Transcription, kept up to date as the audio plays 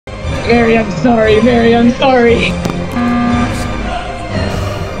Mary, I'm sorry. Mary, I'm sorry.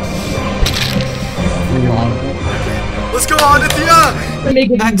 Let's go on, Aditya! Make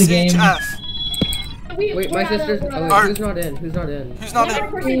it into the game. XHF. Wait, my sister's. Oh, wait, who's not in? Who's not in? Who's not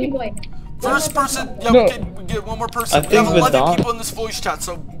in? First person. Yeah, No. we get one more person. I We have think 11 Vidal. people in this voice chat,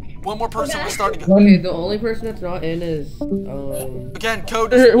 so one more person will start again. Okay, the only person that's not in is Again,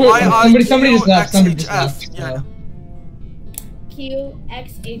 code Wait, is wait, somebody just left. Somebody just YIQXHF. left. Yeah.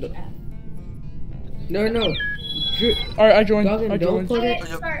 QXHF. No. Alright, I joined. Goggin, I don't joined. put it.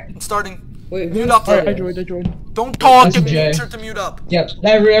 Yep. I'm starting. Wait, Mute who's up. Alright, I starting? joined. Don't talk That's and Jay. make sure to mute up. Yep.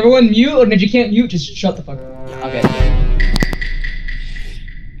 Everyone mute, or if you can't mute, just shut the fuck up. Okay.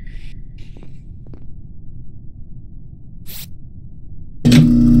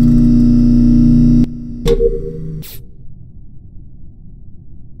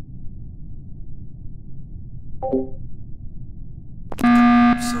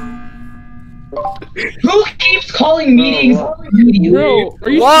 So. Who keeps calling meetings? Bro, are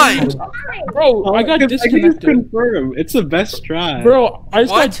you Why? Bro, I got I can just disconnected. confirm. It's the best try. Bro, I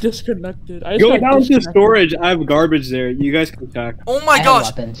just What? got disconnected. I just Go got down to disconnected. storage. I have garbage there. You guys can check. Oh my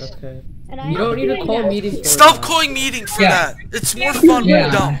gosh. Okay. You don't need to call meetings for Stop that. calling meetings for Yeah. that. It's more fun when Yeah.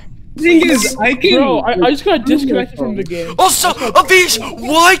 you're dumb. Thing is, I can. Bro, I just got disconnected from the game. Also, Avish,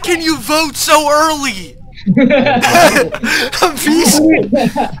 why can you vote so early?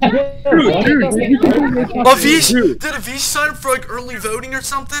 Avish, Drew. did Avish sign up for like early voting or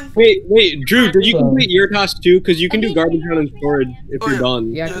something? Wait, Drew, did you complete your task too? Because you can do garbage down in storage if Oh, you're yeah.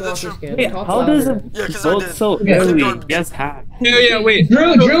 done. Yeah, I Yeah, can that's also true. scan. Wait, Talk how does louder. it Yeah, 'cause I vote did. so Yeah, early? garbage. Yes, hack. Yeah, wait.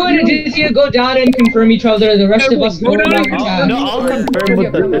 Drew and Aditya go down and confirm each other. The rest of us Go go down. back to No, chat. I'll confirm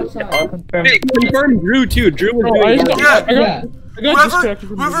with the. I'll confirm. Hey, confirm Drew too. Drew was Bro, I doing just garbage. got, Yeah. I got Whoever, disconnected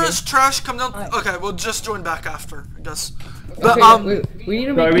from the whoever game. is trash, come down. Okay, we'll just join back after, I guess. Okay, But wait, we need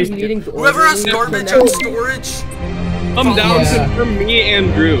to make Garbage. these meetings whoever has orderly, garbage so and that- storage, Come down Yeah. confirm me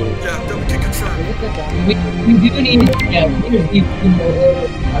and Drew. yeah, then we can confirm. We do need, yeah, we do need more.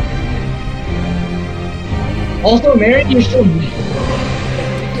 Also, Mary, you're still muted.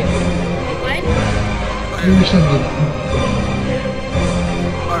 You're still muted.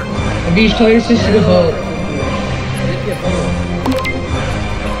 Alright. Avish, tell your sister to vote.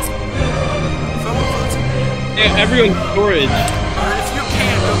 Yeah, everyone's storage. Alright, if you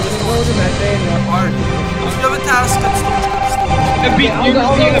can't, go to storage. Alright. If you have a task, then storage, go to storage. That'd be- I'll go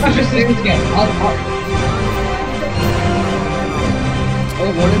with your sister again.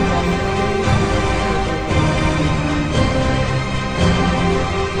 Oh, one in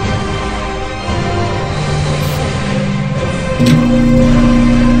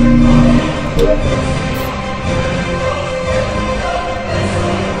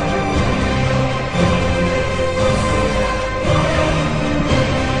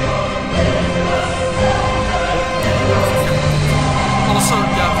Also,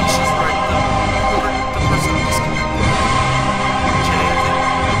 yeah, Visha's right. The person disconnected. Jay, I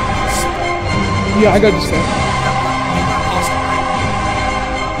think. Yeah, I got disconnected. You were imposter, right?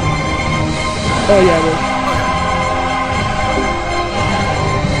 Oh yeah, bro.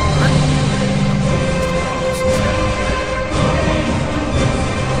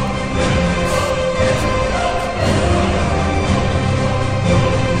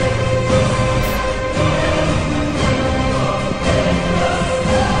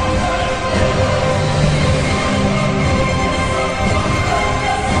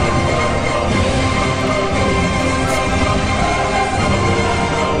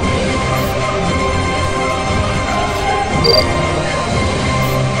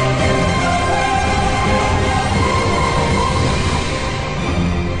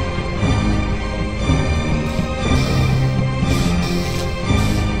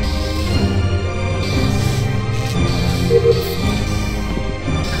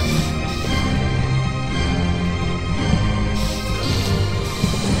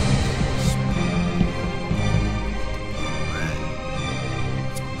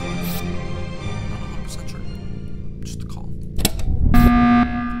 Just a call.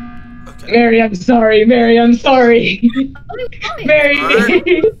 Okay. Mary, I'm sorry. Mary, I'm sorry. Mary,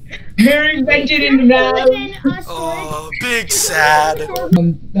 Mary ventured into that. Oh, big sad.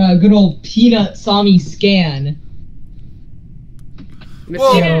 Good old Peanut saw me scan.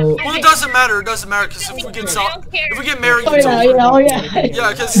 Well, So- well, it doesn't matter. It doesn't matter because if we get married, Oh it's yeah, over. yeah, oh yeah.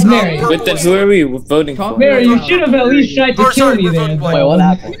 Yeah, because Mary. But then who are we voting for? Mary, you should have at least tried to Or, kill sorry, me we're there. voting but- white. Wait, what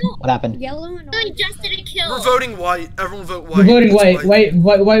happened? What happened? Yellow and orange. Just did a kill. We're voting white. Everyone vote white. We're voting It's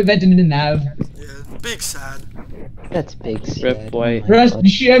white vented into Nav. Yeah, big sad. That's big. Rip white.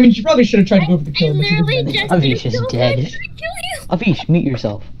 She probably should have tried to go for the I kill, but she literally didn't. just Avish is dead. kill you. Avish, mute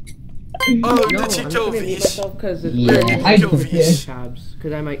yourself. Oh, No, did I'm you just kill gonna mute Vish? myself because it's Yeah. Did I you kill did. Vish? tabs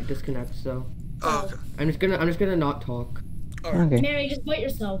because I might disconnect. So Oh, okay. I'm just gonna not talk. Okay. Mary, just vote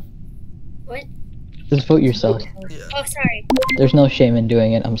yourself. What? Just vote yourself. Yeah. Oh, sorry. There's no shame in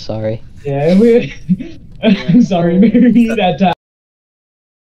doing it. I'm sorry. Yeah, I'm sorry, Mary, that time.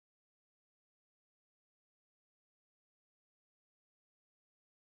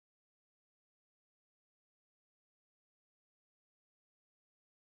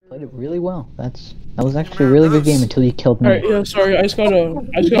 Played it really well. That was actually a really good game until you killed me. Alright, yeah, sorry, I just gotta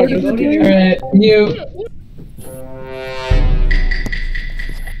Alright, you.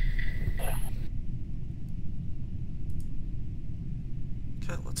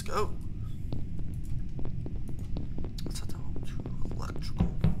 Okay, let's go. Let's head down to electrical.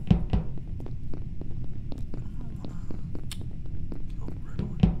 Kill right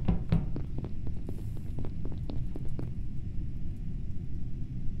away.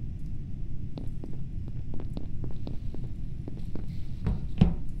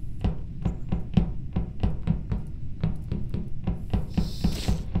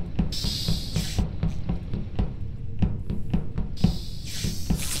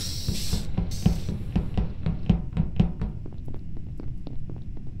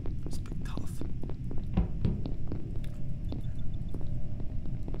 It's big tough.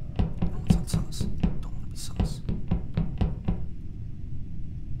 No one's on sus. Don't want to be sus.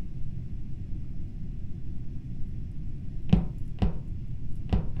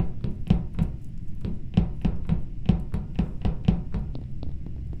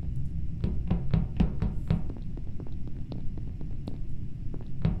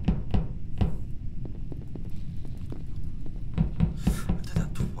 I did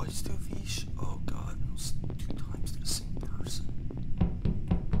that twice to Vish. Oh god, it was 2 times to the same person.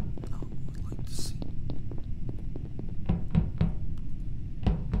 Not what I'd like to see.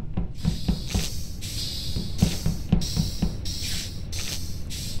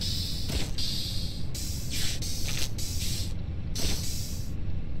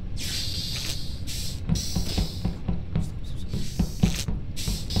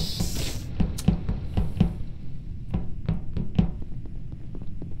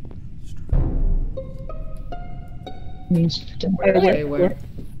 Okay, where?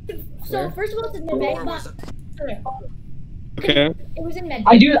 So, first of all, it's in Where Medbay, was but it? Okay. it was in Medbay.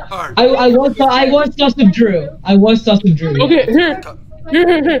 I do. Alright. I was sus of Drew. I was sus of Drew. Okay, here,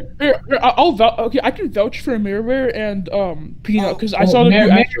 Okay. here. I'll vouch. Okay, I can vouch for Mirror and Peanut because I saw the Mary,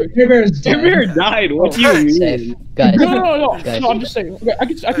 new asteroid. Mary's dead. Mirror died. What do you Okay. mean? Safe. Guys. No. Guys. I'm just saying. Okay,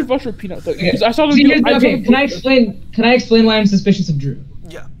 I can vouch for Peanut though because Okay. I saw the See, new. here's- I saw okay, the- can I explain why I'm suspicious of Drew?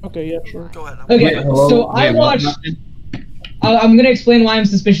 Yeah, Okay, yeah, sure. go ahead. Okay, hello? so I Wait, what watched. I'm gonna explain why I'm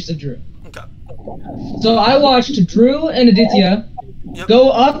suspicious of Drew. Okay. So I watched Drew and Aditya Yep. go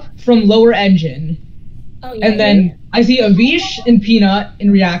up from lower engine, Oh, yeah. and then I see Avish and Peanut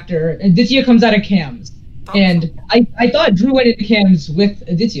in reactor, and Aditya comes out of cams. And I thought Drew went into cams with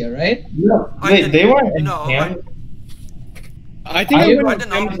Aditya, right? No, I wait, didn't- they weren't in no, camp. I think I I didn't went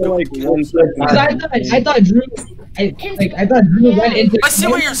know to to go like to one second. Because I thought Drew, I thought Drew went into. I see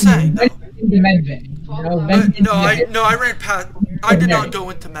what you're saying, Went into medbay. You know, went into medbay. I ran past. I did not go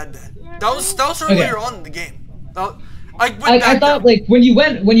into medbay. That was earlier on in the game. I went I back thought down. like when you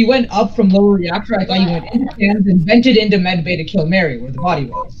went up from lower reactor, I thought you went into cams and vented into medbay to kill Mary, where the body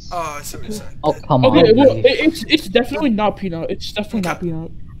was. Oh, I see what you're saying. Oh, come on. Okay, well, Dave. it's definitely not Peanut. It's definitely not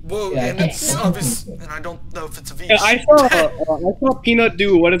Peanut. Whoa, Yeah, and it's obvious, and I don't know if it's a V. Yeah, I saw Peanut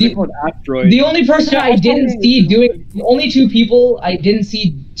do what is it called, asteroid. The only person I didn't see doing, the only 2 people I didn't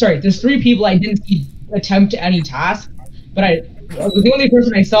see, sorry, there's 3 people I didn't see attempt any task, but the only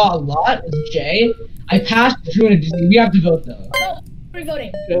person I saw a lot was Jay. I passed Drew and Aditya. We have to vote though. Oh, we're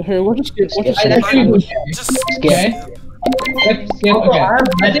voting. Yeah, here, we'll just skip. We'll just I skip. think it was Jay. Just Okay. Skip, Oh, okay. I have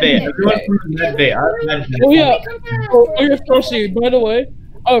I think medbay. it's Everyone okay. from medbay. I have medbay. Oh yeah. Come to Oh yeah, proceed. By the way,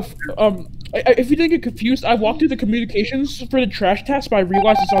 if you didn't get confused, I walked through the communications for the trash task, but I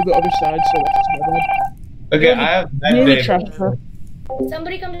realized it's on the other side, so that's just my bad. Okay, I have You know the medbay. trash task.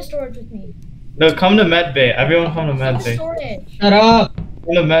 Somebody come to storage with me. No, come to medbay. Everyone come to medbay. Storage. Shut up.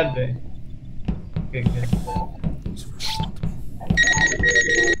 Come to medbay. Okay, good.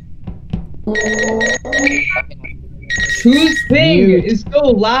 Whose thing is so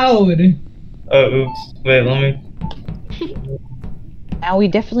loud? Oh, oops. Wait, let me. Now we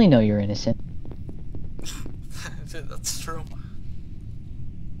definitely know you're innocent. That's true.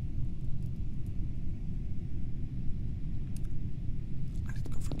 I need to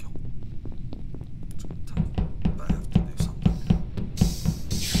go for a kill. It's gonna be tough, but I have to do something.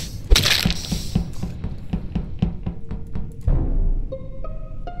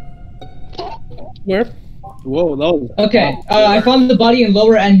 Where? Whoa, that was. Okay, I found the body in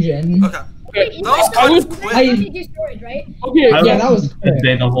lower engine. Okay. Wait, you That was guys kind of saw quick. me do storage, right? Okay. Yeah, that was Med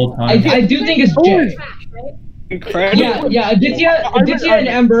Bay the whole time. I do think it's Jay. Trash, right? Incredible. Yeah, Aditya and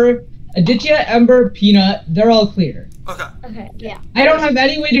Ember, Peanut, they're all clear. Okay. Okay, yeah. I don't have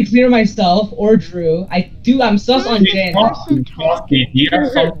any way to clear myself or Drew. I'm sus on Jay. Frosty, do you have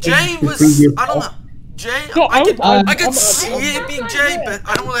something Jay to was. prove your I don't know. fault? Jay, No, I could I'm- see it being Jay, but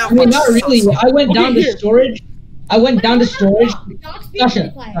I don't really have I mean, much not really. sus. I went down to here. storage. I went down to storage. Doc's being really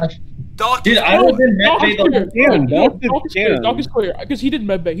Sasha, quiet. Sasha. Doc, Dude, I was in Med Doc Bay is the clear. whole Damn, No, Doc is Doc is clear. damn. Doc is clear because he did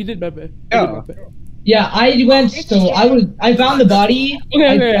medbay. He did medbay. Yeah. Yeah, I went. So I found the body.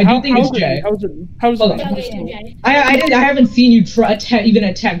 Okay. I do think it's Jay. How was Hold it? on. Okay. I haven't seen you even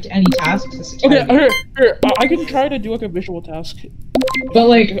attempt any tasks. this Okay, entire game. here. I can try to do like a visual task. But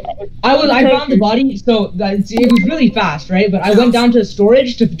like, I found the body, so it was really fast, right? But I went down to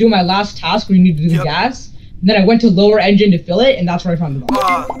storage to do my last task where you need to do the Yep. gas. And then I went to lower engine to fill it, and that's where I found the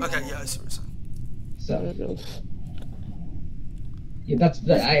body. okay, yeah, I see what you're saying. So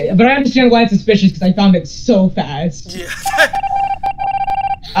yeah, but I understand why it's suspicious because I found it so fast. Yeah.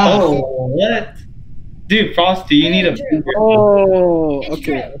 Oh, what? Dude, Frosty, you need a. Oh, It's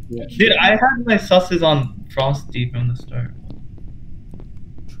okay. true. Dude, I had my susses on Frosty from the start.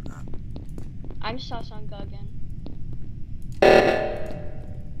 I'm sus on Guggen.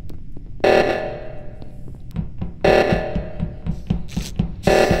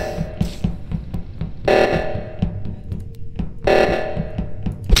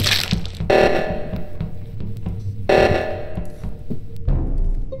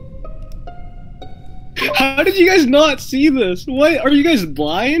 How did you guys not see this? What? Are you guys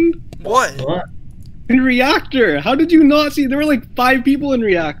blind? What? What? In reactor. How did you not see? There were like 5 people in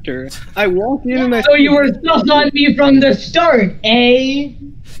reactor. I walked in and I. So you were sus on me from the start, eh?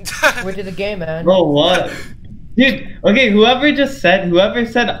 Went to the game, man. Bro, what? Dude, okay, whoever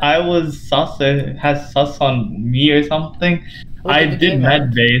said I was sus or has sus on me or something, Look I at the did game,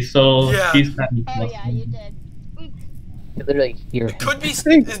 Med Bay, so Yeah. he's kind of Oh yeah, you did. You're literally here. It could be.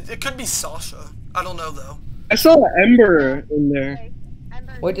 think- It could be Sasha. I don't know though. I saw Ember in there.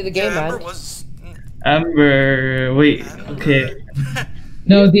 Went to the game, Yeah, Ember man. was. Ember, wait, okay.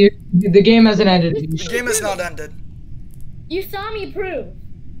 No, the game hasn't ended. The game has not ended. You saw me prove.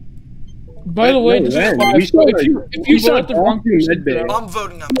 By the way, No, this man, is live. we So saw if you saw select the wrong Doc in person, Medbay. then I'm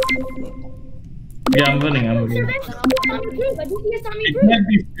voting Ember. Yeah, I'm voting Ember. Surveillance saw me prove. I think you saw me It prove. can't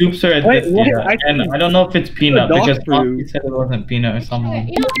be Scoops or Wait, Aditya, what? and I don't know if it's Peanut Doc because through. Frosty said it wasn't Peanut or Okay, someone.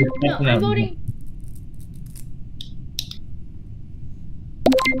 you know, It's no, I'm definitely- voting.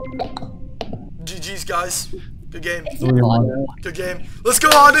 GG's, guys. Good game. It's Wait, not- what? Good game. Let's go,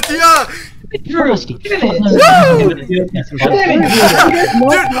 Aditya! Frosty. Dude, I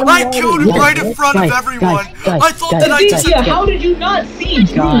killed him right in front of everyone. I thought that I just. Aditya, how did you not see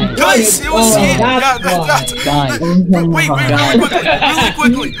Drew? Guys, it was Oh, yeah, that's that's. Guys. Wait, really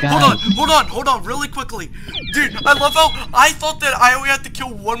quickly. Guys. Hold on, really quickly. Dude, I love how I thought that I only had to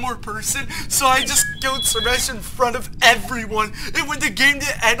kill one more person, so I just killed Suresh in front of everyone. And when the game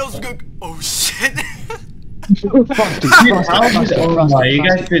did end, I was going, oh shit. Frosty, Frosty, Frosty, Oh my, you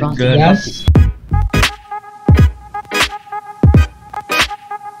guys did good. Yes.